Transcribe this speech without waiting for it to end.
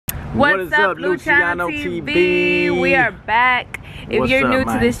What's up, Lucianotv? We are back. If you're new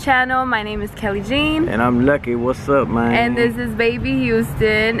to this channel, my name is Kelly Jean. And I'm Lucky. What's up, man? And this is Baby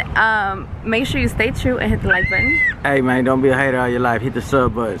Houston. Make sure you stay true and hit the like button. Hey, man, don't be a hater all your life. Hit the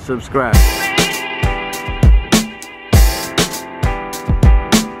sub button. Subscribe.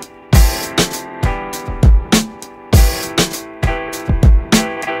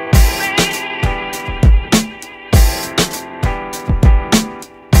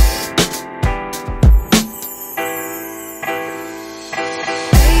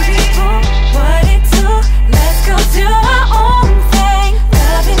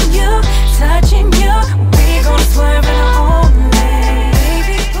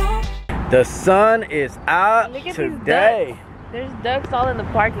 The sun is out today. There's ducks all in the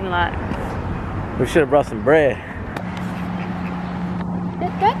parking lot. We should have brought some bread. The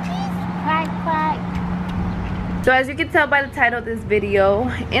duckies? Quack, quack. So as you can tell by the title of this video,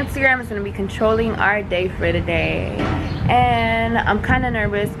 Instagram is going to be controlling our day for today. And I'm kind of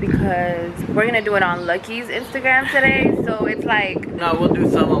nervous because we're going to do it on Lucky's Instagram today. So it's like... No, we'll do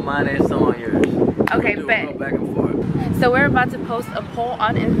some on mine and some on yours. Okay, we'll bet. Go back and forth. So we're about to post a poll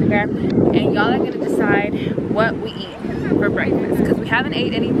on Instagram, and y'all are gonna decide what we eat for breakfast because we haven't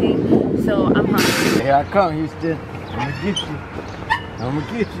ate anything, so I'm hungry. Here I come, Houston. I'm gonna get you. I'm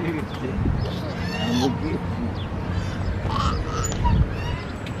gonna get you, Houston. I'm gonna get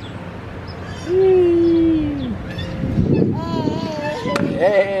you.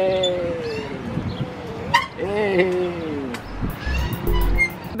 Hey. Hey.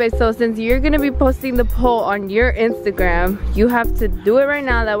 So since you're gonna be posting the poll on your Instagram, you have to do it right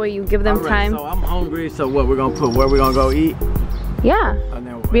now. That way you give them time. So I'm hungry. So what we're gonna put? Where we're gonna go eat? Yeah.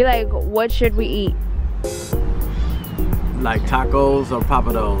 Be like, what should we eat? Like tacos or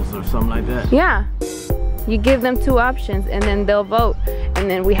papados or something like that. Yeah. You give them two options, and then they'll vote. And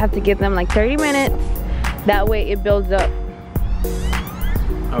then we have to give them like 30 minutes. That way it builds up.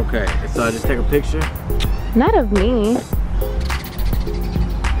 Okay. So I just take a picture. Not of me.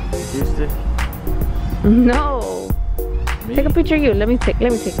 Houston? No. Me? Take a picture of you. Let me take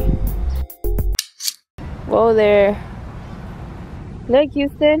it. Whoa there. Look,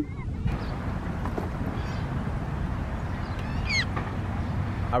 Houston.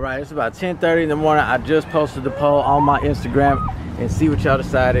 Alright, it's about 10:30 in the morning. I just posted the poll on my Instagram and see what y'all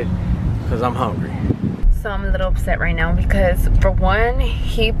decided because I'm hungry. So I'm a little upset right now because for one,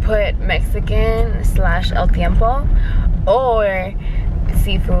 he put Mexican / El Tiempo or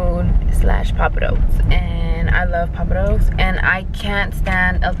seafood / papados, and I love papados, and I can't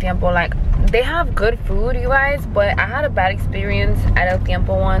stand El Tiempo. Like, they have good food, you guys, but I had a bad experience at El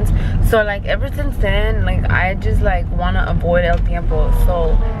Tiempo once, so like ever since then, like I just like want to avoid El Tiempo.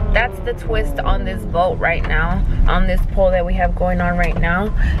 So that's the twist on this vote right now, on this poll that we have going on right now,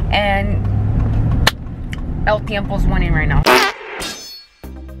 and El Tiempo's winning right now.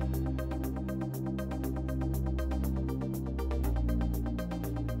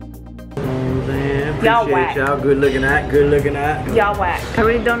 Y'all whack. Y'all good looking at. Y'all whack. I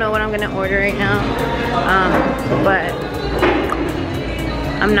really don't know what I'm gonna order right now, but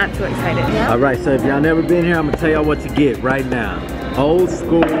I'm not too excited. All right, so if y'all never been here, I'm gonna tell y'all what to get right now. Old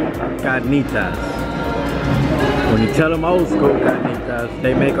school carnitas. When you tell them old school carnitas,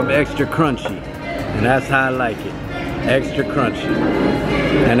 they make them extra crunchy, and that's how I like it. Extra crunchy.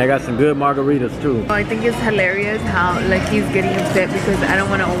 And they got some good margaritas too. I think it's hilarious how like he's getting upset because I don't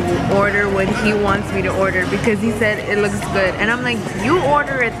want to order what he wants me to order because he said it looks good, and I'm like, you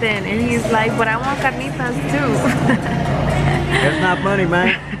order it then, and he's like, but I want carnitas too. It's not funny,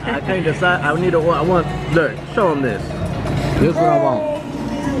 man. I can't decide. I want. Look, show him this. This is what I want.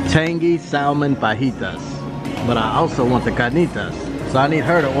 Tangy salmon fajitas, but I also want the carnitas. So I need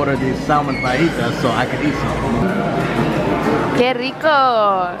her to order these salmon fajitas so I can eat some. Que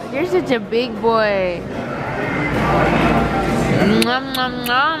rico! You're such a big boy. Nom, nom,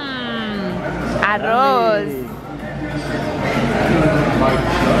 nom. Arroz.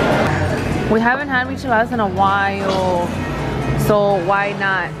 We haven't had micheladas in a while, so why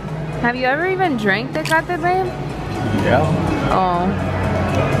not? Have you ever even drank Tecate, babe? Yeah. Oh.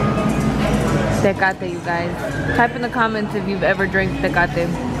 Tecate, you guys. Type in the comments if you've ever drank Tecate.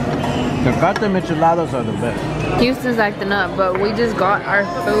 Tecate micheladas are the best. Houston's acting up, but we just got our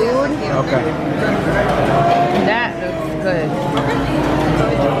food. Okay. That looks good.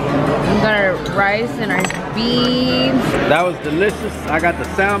 We got our rice and our beans. That was delicious. I got the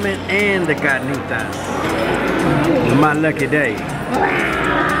salmon and the carnitas. My lucky day.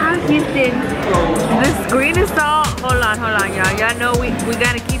 Houston, the screen is all... Hold on, y'all. Y'all know we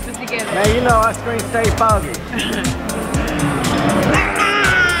gotta keep it together. Man, you know our screen stays foggy.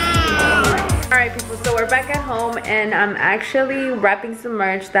 we're back at home and I'm actually wrapping some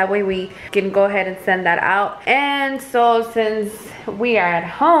merch. That way we can go ahead and send that out. And so since we are at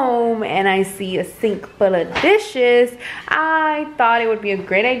home and I see a sink full of dishes, I thought it would be a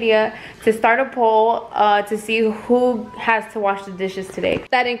great idea to start a poll to see who has to wash the dishes today.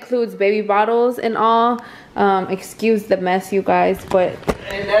 That includes baby bottles and all. Excuse the mess, you guys, but...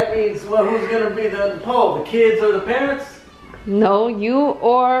 And that means, well, who's gonna be the poll? The kids or the parents? No, you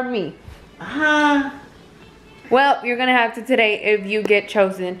or me. Huh? Well, you're gonna have to today if you get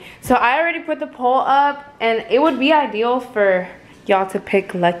chosen. So I already put the poll up, and it would be ideal for y'all to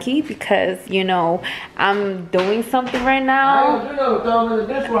pick Lucky because, you know, I'm doing something right now. I don't know, throw them in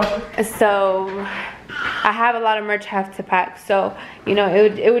the dishwasher. So I have a lot of merch I have to pack, so you know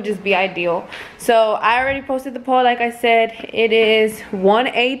it would just be ideal. So I already posted the poll. Like I said, it is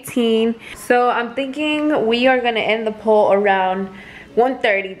 1:18. So I'm thinking we are gonna end the poll around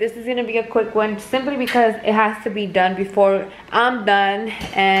 1:30. This is gonna be a quick one simply because it has to be done before I'm done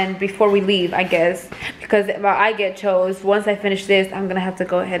and before we leave, I guess, because if I get chose, once I finish this, I'm gonna have to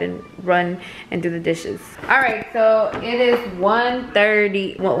go ahead and run and do the dishes. All right, so it is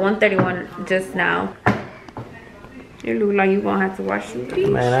 1:30, well, 1:31 just now. You look like you gonna have to wash some dishes.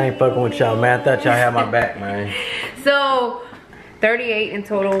 Man, I ain't fucking with y'all, man. I thought y'all had my back, man. So 38 in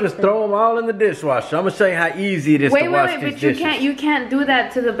total. Just throw them all in the dishwasher. I'm gonna show you how easy it is to wash these dishes. But you can't do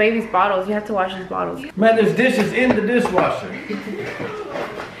that to the baby's bottles. You have to wash his bottles. Man, there's dishes in the dishwasher. You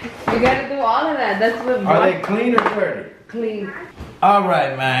gotta do all of that. That's what. Are they clean or dirty? Clean. All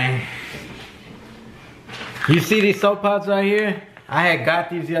right, man. You see these soap pots right here? I had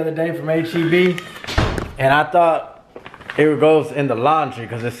got these the other day from HEB, and I thought it goes in the laundry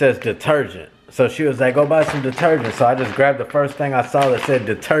because it says detergent. So she was like, go buy some detergent. So I just grabbed the first thing I saw that said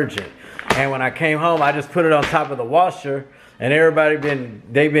detergent. And when I came home, I just put it on top of the washer. And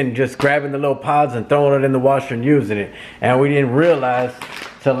they've been just grabbing the little pods and throwing it in the washer and using it. And we didn't realize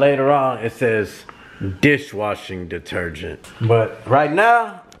till later on it says dishwashing detergent. But right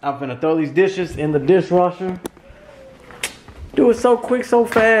now, I'm gonna throw these dishes in the dishwasher. Do it so quick, so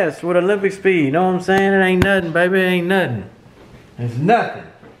fast with Olympic speed. You know what I'm saying? It ain't nothing, baby. It ain't nothing. It's nothing.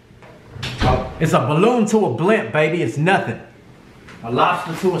 It's a balloon to a blimp, baby. It's nothing. A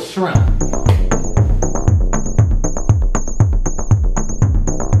lobster to a shrimp.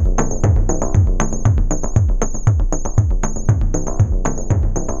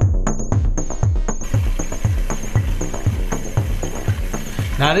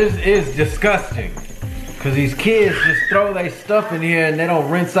 Now this is disgusting. Because these kids just throw their stuff in here and they don't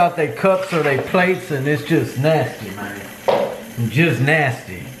rinse out their cups or their plates, and it's just nasty, man. Just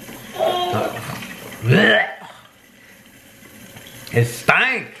nasty. It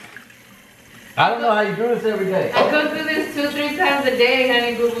stank. I don't know how you do this every day. I go through this 2-3 times a day,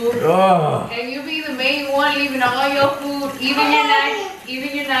 honey boo boo. Oh. And you be the main one leaving all your food, even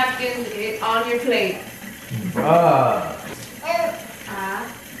your napkins on your plate.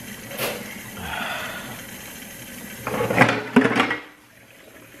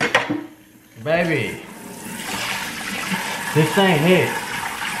 Baby, this ain't it.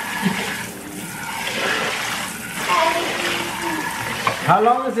 How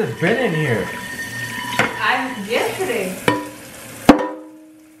long has this been in here? Yesterday.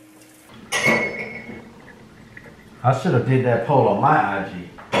 I should have did that poll on my IG.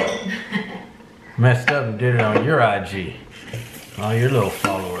 Messed up and did it on your IG. All your little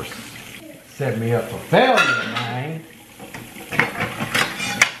followers. Set me up for failure, man.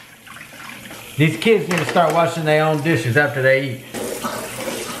 These kids need to start washing their own dishes after they eat.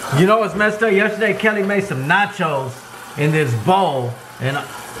 You know what's messed up? Yesterday Kelly made some nachos in this bowl and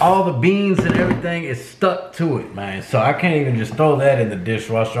all the beans and everything is stuck to it, man. So I can't even just throw that in the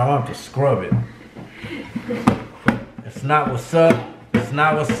dishwasher. I'm gonna have to scrub it. It's not what's up. It's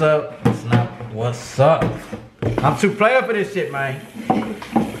not what's up. It's not what's up. I'm too player for this shit, man.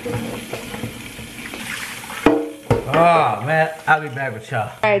 Oh, man. I'll be back with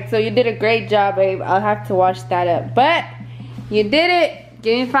y'all. Alright, so you did a great job, babe. I'll have to wash that up. But you did it.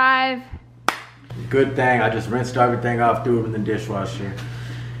 Give me 5. Good thing. I just rinsed everything off, threw it in the dishwasher,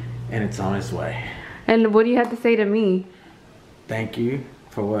 and it's on its way. And what do you have to say to me? Thank you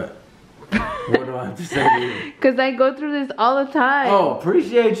for what? What do I have to say to you? Because I go through this all the time. Oh,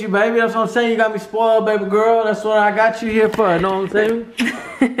 appreciate you, baby. That's what I'm saying. You got me spoiled, baby girl. That's what I got you here for. You know what I'm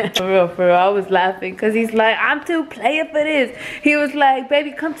saying? For real. I was laughing because he's like, I'm too player for this. He was like,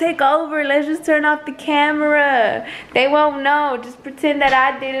 baby, come take over. Let's just turn off the camera. They won't know. Just pretend that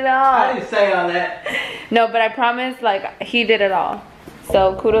I did it all. I didn't say all that. No, but I promise, like, he did it all.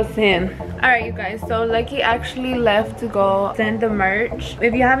 So kudos to him. Alright you guys, so Lucky actually left to go send the merch.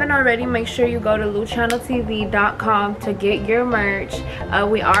 If you haven't already, make sure you go to Lucianotv.com to get your merch.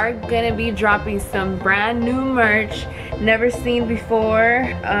 We are gonna be dropping some brand new merch, never seen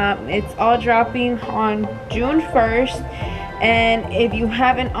before. It's all dropping on June 1st. And if you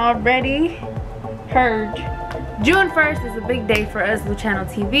haven't already heard, June 1st is a big day for us,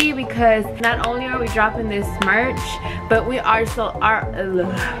 Lucianotv, because not only are we dropping this merch, but we are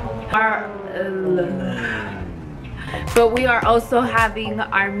also having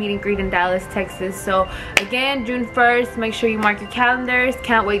our meet and greet in Dallas, Texas. So again, June 1st, make sure you mark your calendars.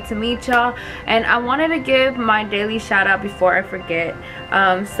 Can't wait to meet y'all. And I wanted to give my daily shout out before I forget.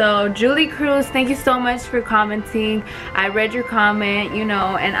 So Julie Cruz, thank you so much for commenting. I read your comment, you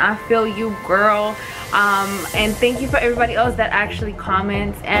know, and I feel you, girl. And thank you for everybody else that actually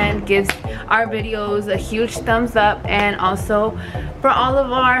comments and gives our videos a huge thumbs up, and also for all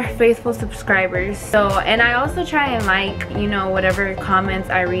of our faithful subscribers. So, and I also try and like, you know, whatever comments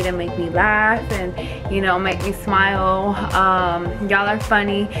I read and make me laugh and, you know, make me smile. Y'all are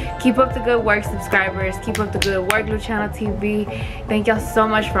funny. Keep up the good work, subscribers. Keep up the good work, Lucianotv. Thank y'all so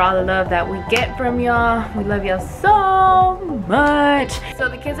much for all the love that we get from y'all. We love y'all so much. So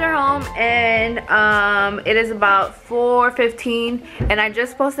the kids are home, and it is about 4:15, and I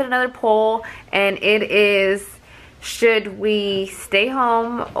just posted another poll, and it is, should we stay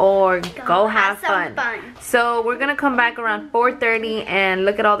home or go have fun? So we're gonna come back around 4:30 and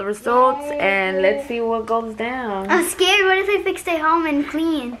look at all the results, and let's see what goes down. I'm scared. What if they stay home and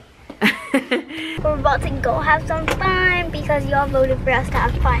clean? We're about to go have some fun because y'all voted for us to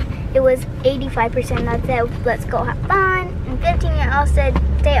have fun. It was 85% that said let's go have fun, and 15 y'all said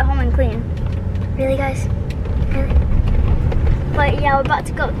stay at home and clean. Really, guys? Really? But yeah, we're about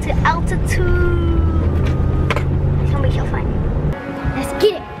to go to altitude. It's gonna be so fun. Let's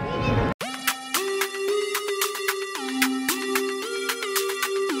get it.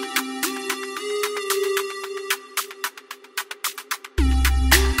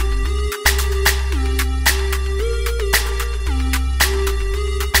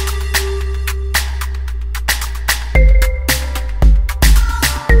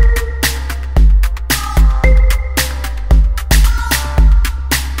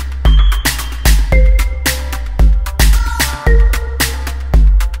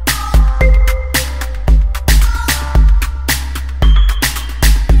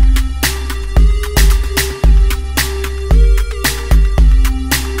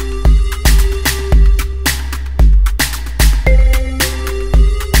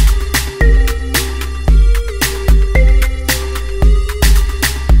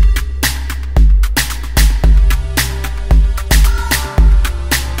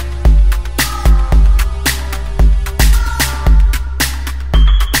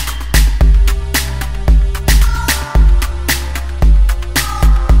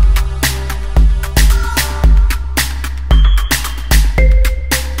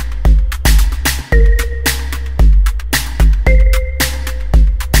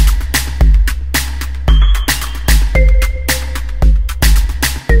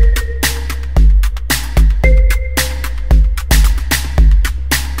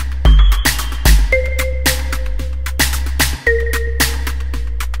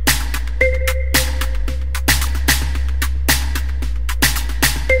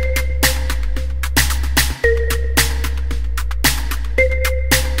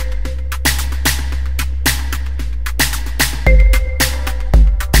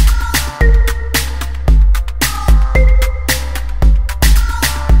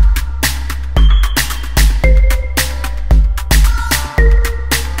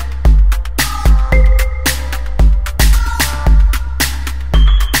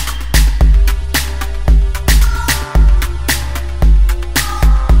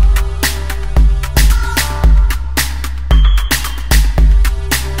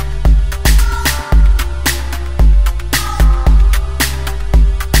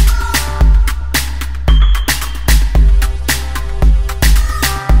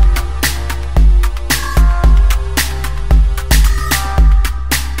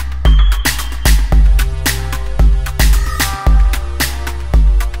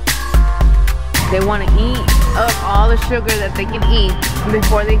 They want to eat up all the sugar that they can eat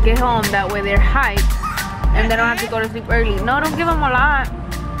before they get home. That way they're hyped and they don't have to go to sleep early. No, don't give them a lot.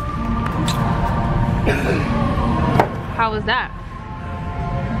 How was that?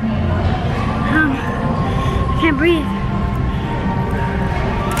 I can't breathe.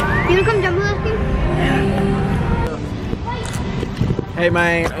 You wanna come jump with us? Hey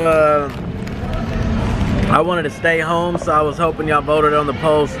man, I wanted to stay home, so I was hoping y'all voted on the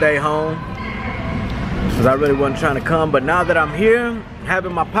poll, stay home. Because I really wasn't trying to come, but now that I'm here,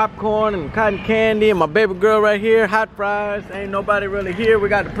 having my popcorn and cotton candy and my baby girl right here, hot fries, ain't nobody really here, we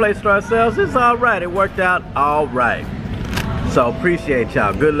got the place to ourselves, it's all right, it worked out all right. So appreciate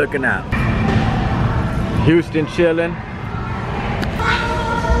y'all, good looking out. Houston chilling.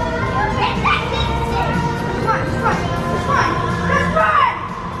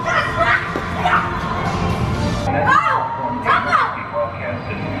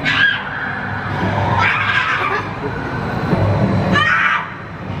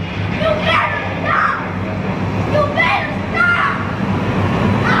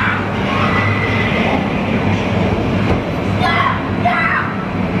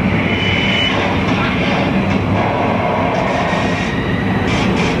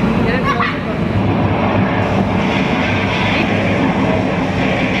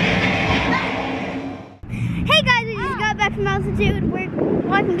 We're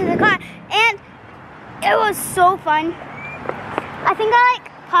walking to the car and it was so fun. I think I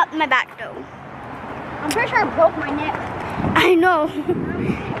like popped my back though. I'm pretty sure I broke my neck. I know.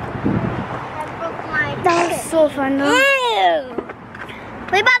 I broke my neck. That was so fun though. Ew.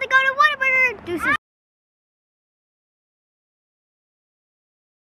 We about